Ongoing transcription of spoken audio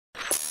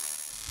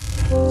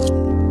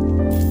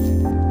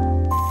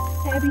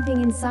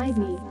Everything inside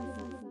me.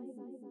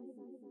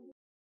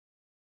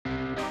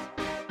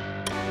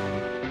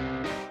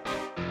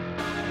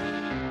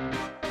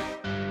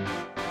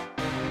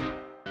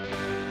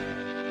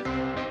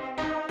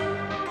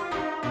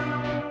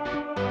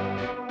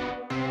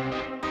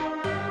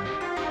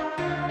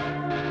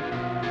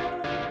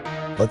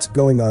 What's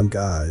going on,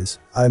 guys?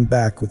 I'm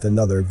back with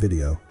another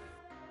video.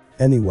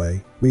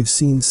 Anyway, we've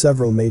seen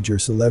several major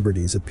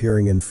celebrities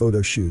appearing in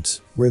photo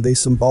shoots where they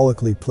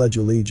symbolically pledge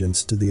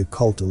allegiance to the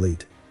occult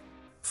elite.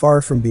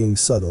 Far from being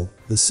subtle,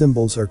 the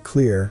symbols are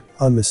clear,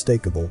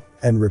 unmistakable,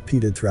 and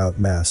repeated throughout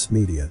mass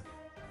media.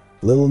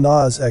 Lil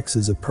Nas X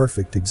is a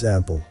perfect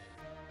example.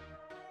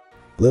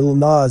 Lil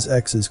Nas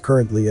X is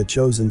currently a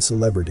chosen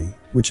celebrity,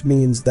 which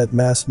means that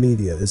mass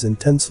media is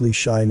intensely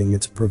shining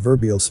its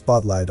proverbial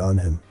spotlight on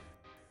him.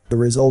 The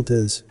result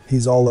is,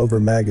 he's all over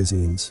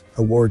magazines,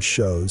 award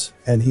shows,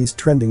 and he's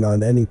trending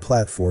on any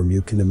platform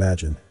you can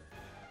imagine.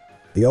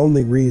 The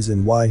only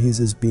reason why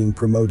he's being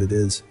promoted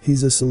is,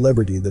 he's a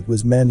celebrity that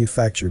was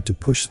manufactured to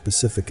push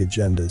specific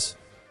agendas.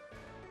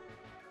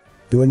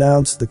 To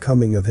announce the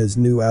coming of his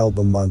new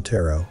album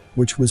Montero,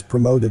 which was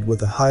promoted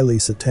with a highly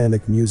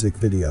satanic music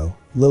video,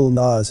 Lil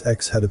Nas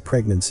X had a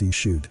pregnancy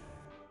shoot.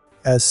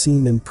 As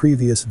seen in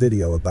previous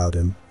video about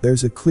him,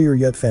 there's a clear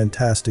yet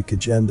fantastic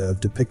agenda of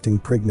depicting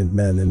pregnant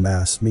men in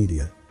mass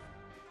media.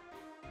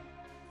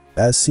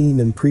 As seen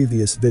in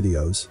previous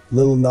videos,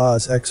 Lil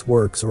Nas X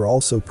works are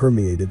also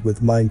permeated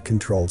with mind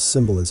control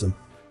symbolism.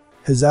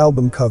 His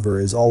album cover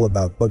is all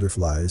about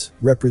butterflies,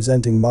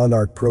 representing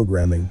monarch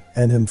programming,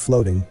 and him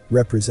floating,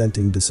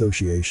 representing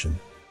dissociation.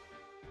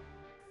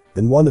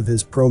 In one of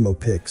his promo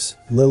pics,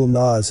 Lil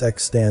Nas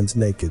X stands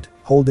naked,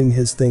 holding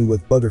his thing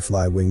with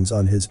butterfly wings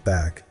on his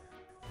back.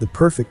 The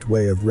perfect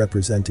way of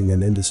representing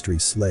an industry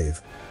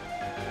slave.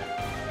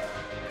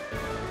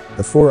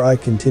 Before I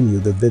continue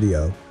the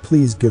video,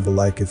 please give a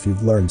like if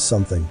you've learned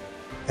something.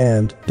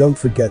 And don't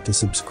forget to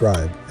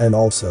subscribe, and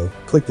also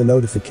click the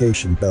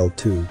notification bell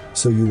too,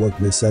 so you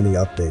won't miss any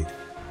update.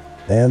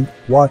 And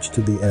watch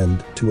to the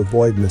end to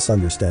avoid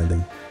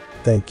misunderstanding.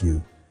 Thank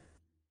you.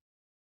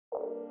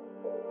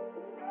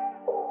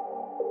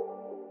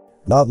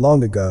 Not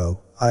long ago,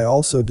 I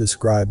also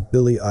described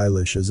Billie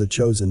Eilish as a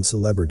chosen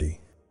celebrity.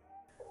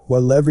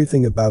 While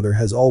everything about her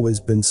has always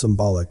been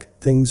symbolic,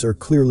 things are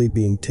clearly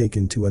being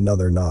taken to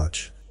another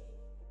notch.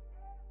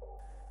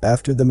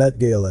 After the Met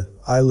Gala,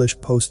 Eilish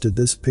posted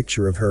this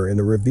picture of her in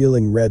a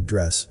revealing red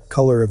dress,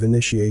 color of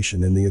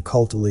initiation in the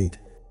occult elite.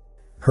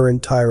 Her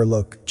entire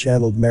look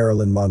channeled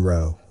Marilyn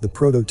Monroe, the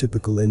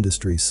prototypical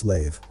industry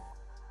slave.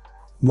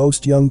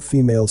 Most young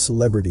female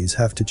celebrities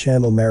have to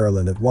channel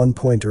Marilyn at one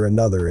point or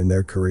another in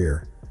their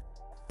career.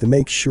 To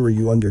make sure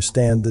you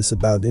understand this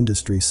about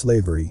industry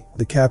slavery,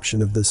 the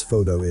caption of this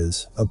photo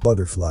is, "A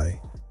butterfly."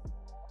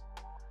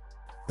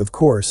 Of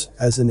course,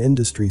 as an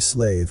industry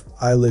slave,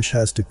 Eilish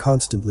has to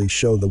constantly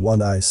show the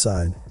one-eye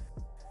sign.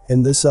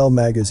 In this Elle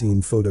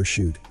magazine photo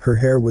shoot, her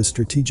hair was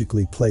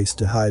strategically placed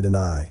to hide an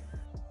eye.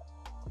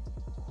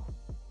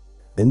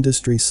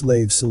 Industry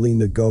slave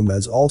Selena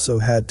Gomez also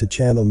had to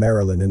channel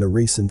Marilyn in a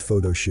recent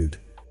photo shoot.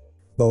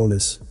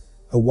 Bonus: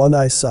 a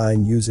one-eye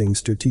sign using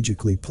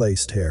strategically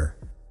placed hair.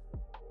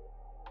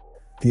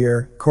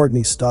 Here,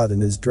 Courtney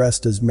Stodden is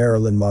dressed as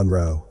Marilyn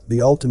Monroe,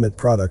 the ultimate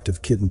product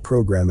of kitten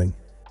programming.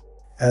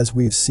 As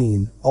we've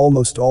seen,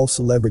 almost all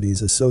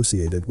celebrities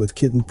associated with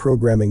kitten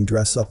programming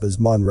dress up as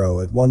Monroe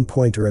at one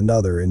point or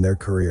another in their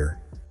career.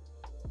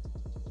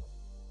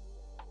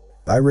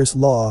 Iris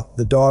Law,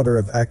 the daughter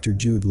of actor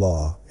Jude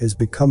Law, is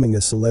becoming a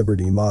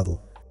celebrity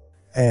model.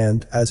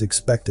 And, as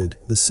expected,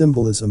 the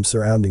symbolism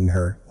surrounding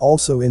her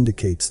also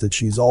indicates that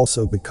she's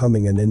also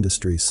becoming an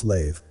industry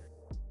slave.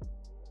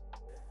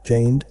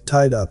 Chained,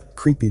 tied up,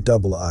 creepy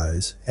double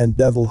eyes, and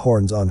devil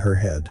horns on her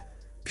head.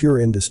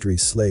 Pure industry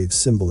slave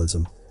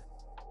symbolism.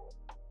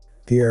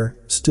 Here,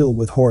 still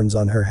with horns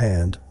on her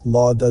hand,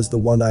 Law does the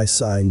one-eye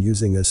sign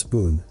using a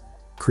spoon.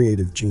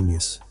 Creative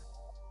genius.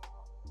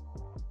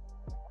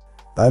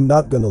 I'm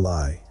not gonna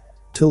lie.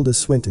 Tilda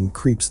Swinton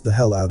creeps the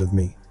hell out of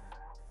me.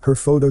 Her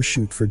photo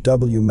shoot for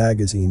W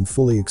magazine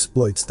fully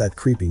exploits that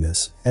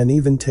creepiness, and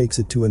even takes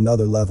it to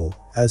another level,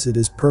 as it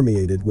is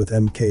permeated with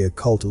MK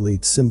occult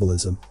elite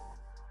symbolism.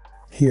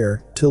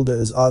 Here, Tilda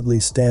is oddly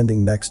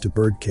standing next to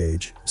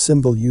birdcage,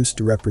 symbol used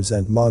to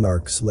represent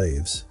monarch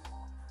slaves.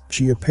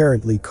 She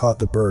apparently caught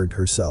the bird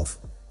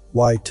herself.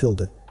 Why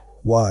Tilda?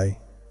 Why?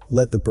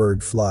 Let the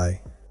bird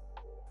fly.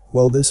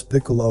 While this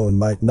pic alone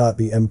might not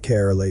be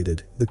MK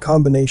related, the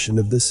combination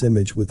of this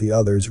image with the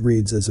others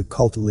reads as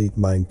occult elite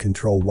mind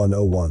control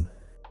 101.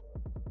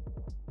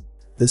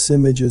 This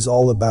image is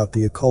all about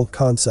the occult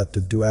concept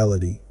of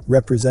duality,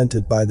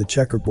 represented by the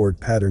checkerboard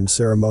pattern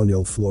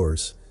ceremonial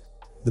floors.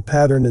 The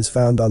pattern is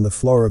found on the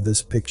floor of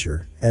this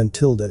picture, and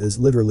Tilda is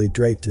literally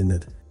draped in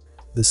it.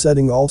 The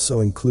setting also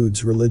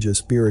includes religious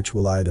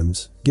spiritual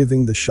items,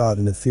 giving the shot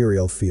an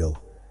ethereal feel.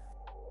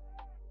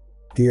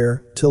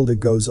 Here, Tilda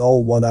goes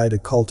all one-eyed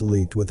occult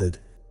elite with it.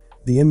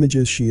 The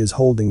images she is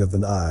holding of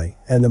an eye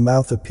and a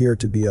mouth appear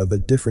to be of a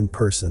different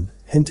person,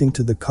 hinting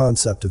to the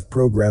concept of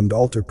programmed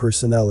alter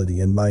personality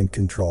and mind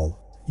control.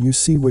 You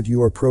see what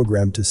you are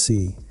programmed to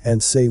see,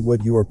 and say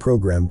what you are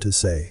programmed to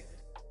say.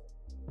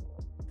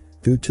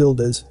 Two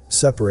tildes,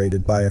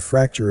 separated by a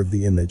fracture of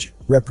the image,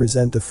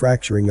 represent the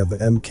fracturing of a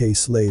MK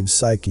slave's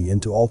psyche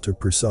into alter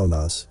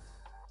personas.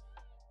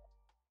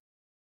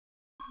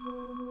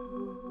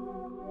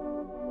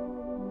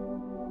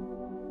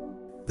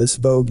 This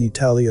Vogue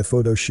Italia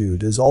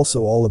photoshoot is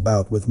also all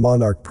about with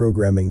monarch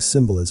programming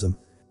symbolism.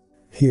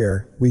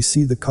 Here, we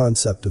see the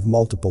concept of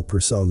multiple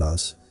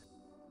personas.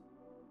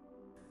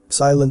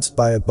 Silenced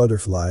by a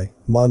butterfly,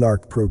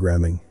 monarch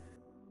programming.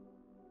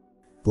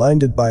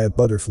 Blinded by a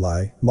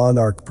butterfly,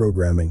 monarch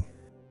programming.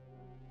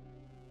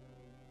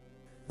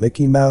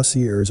 Mickey Mouse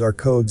ears are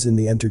codes in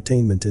the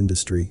entertainment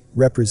industry,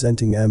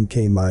 representing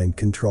MK mind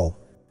control.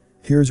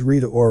 Here's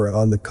Rita Ora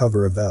on the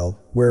cover of Elle,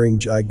 wearing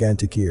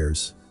gigantic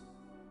ears.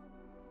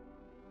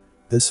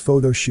 This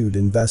photo shoot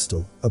in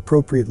Vestal,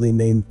 appropriately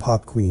named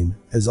Pop Queen,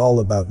 is all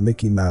about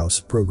Mickey Mouse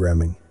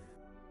programming.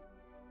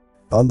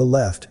 On the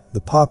left,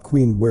 the Pop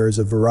Queen wears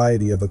a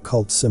variety of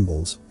occult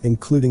symbols,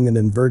 including an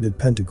inverted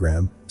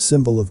pentagram,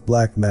 symbol of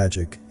black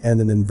magic,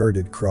 and an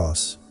inverted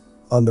cross.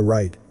 On the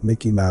right,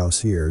 Mickey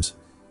Mouse ears.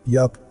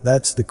 Yup,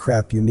 that's the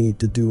crap you need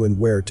to do and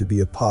wear to be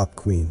a Pop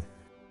Queen.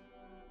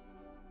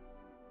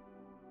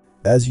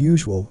 As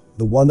usual,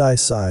 the one eye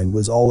sign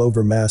was all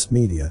over mass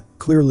media,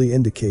 clearly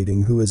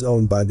indicating who is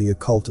owned by the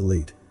occult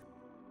elite.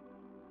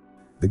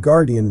 The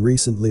Guardian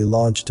recently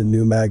launched a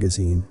new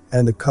magazine,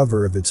 and the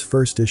cover of its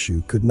first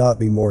issue could not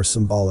be more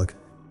symbolic.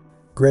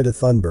 Greta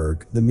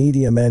Thunberg, the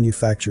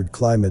media-manufactured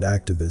climate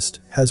activist,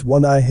 has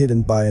one eye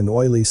hidden by an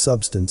oily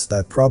substance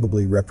that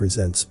probably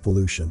represents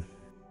pollution.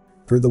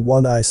 For the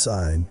one eye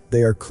sign,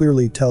 they are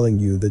clearly telling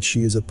you that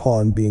she is a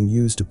pawn being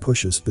used to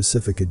push a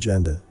specific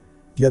agenda.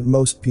 Yet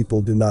most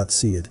people do not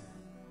see it.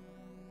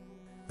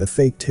 The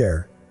faked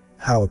hair.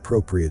 How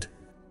appropriate.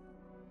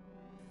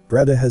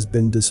 Greta has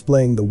been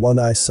displaying the one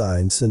eye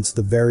sign since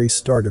the very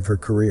start of her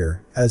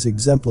career, as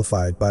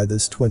exemplified by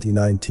this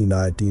 2019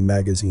 ID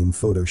magazine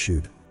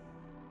photoshoot.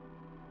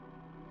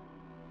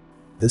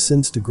 This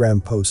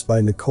Instagram post by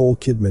Nicole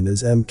Kidman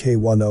is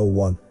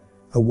MK101.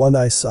 A one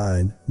eye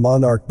sign,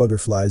 monarch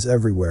butterflies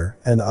everywhere,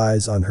 and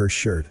eyes on her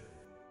shirt.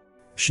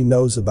 She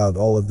knows about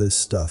all of this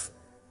stuff.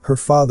 Her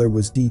father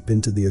was deep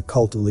into the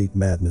occult elite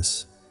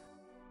madness.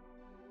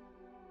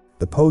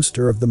 The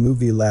poster of the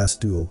movie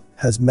Last Duel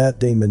has Matt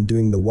Damon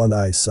doing the one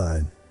eye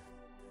sign.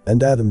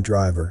 And Adam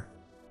Driver.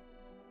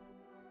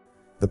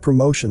 The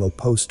promotional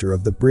poster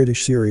of the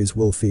British series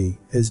Wolfie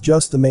is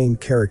just the main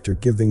character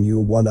giving you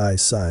a one eye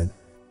sign.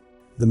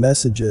 The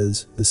message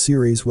is, the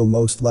series will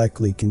most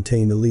likely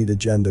contain elite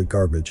agenda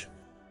garbage.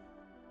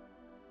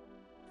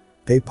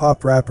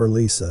 K-pop rapper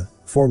Lisa,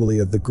 formerly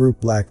of the group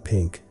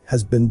Blackpink,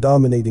 has been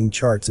dominating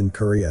charts in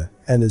Korea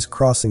and is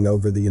crossing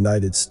over the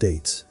United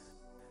States.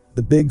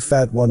 The big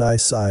fat one eye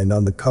sign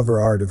on the cover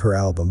art of her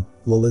album,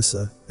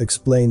 Lalissa,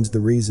 explains the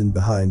reason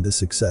behind the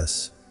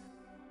success.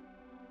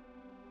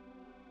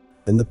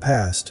 In the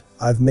past,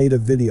 I've made a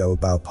video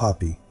about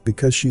Poppy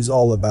because she's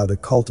all about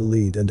occult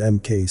elite and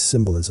MK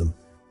symbolism.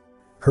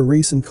 Her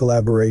recent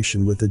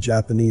collaboration with the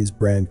Japanese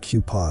brand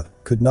Q-Pot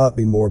could not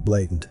be more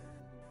blatant.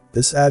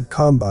 This ad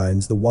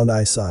combines the one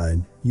eye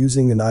sign,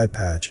 using an eye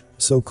patch,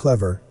 so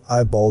clever,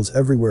 eyeballs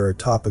everywhere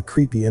atop a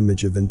creepy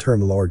image of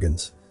internal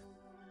organs.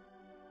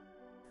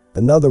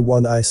 Another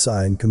one eye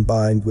sign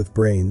combined with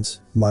brains,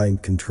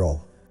 mind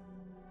control.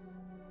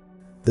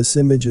 This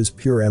image is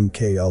pure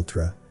MK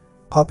Ultra.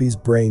 Poppy's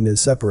brain is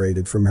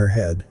separated from her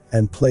head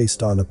and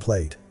placed on a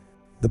plate.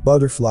 The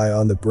butterfly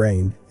on the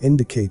brain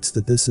indicates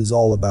that this is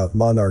all about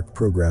monarch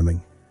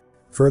programming.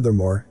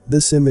 Furthermore,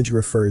 this image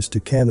refers to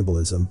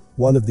cannibalism,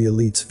 one of the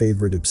elite's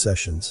favorite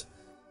obsessions.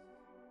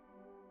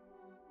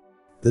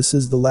 This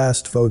is the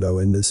last photo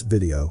in this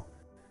video.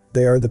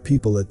 They are the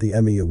people at the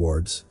Emmy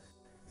Awards.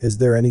 Is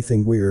there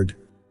anything weird?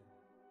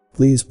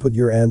 Please put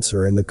your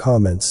answer in the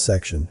comments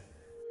section.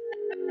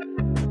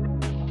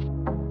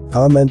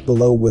 Comment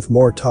below with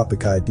more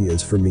topic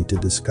ideas for me to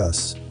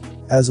discuss.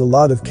 As a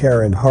lot of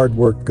care and hard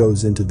work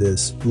goes into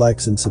this,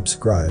 likes and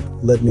subscribe,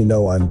 let me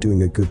know I'm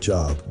doing a good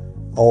job.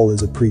 All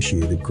is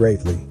appreciated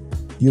greatly.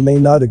 You may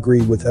not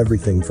agree with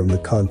everything from the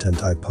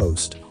content I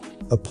post.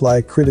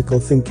 Apply critical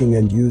thinking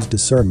and use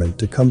discernment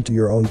to come to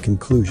your own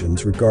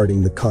conclusions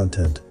regarding the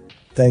content.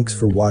 Thanks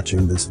for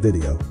watching this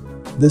video.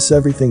 This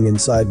Everything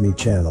Inside Me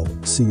channel,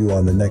 see you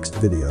on the next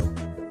video.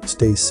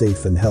 Stay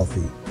safe and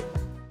healthy.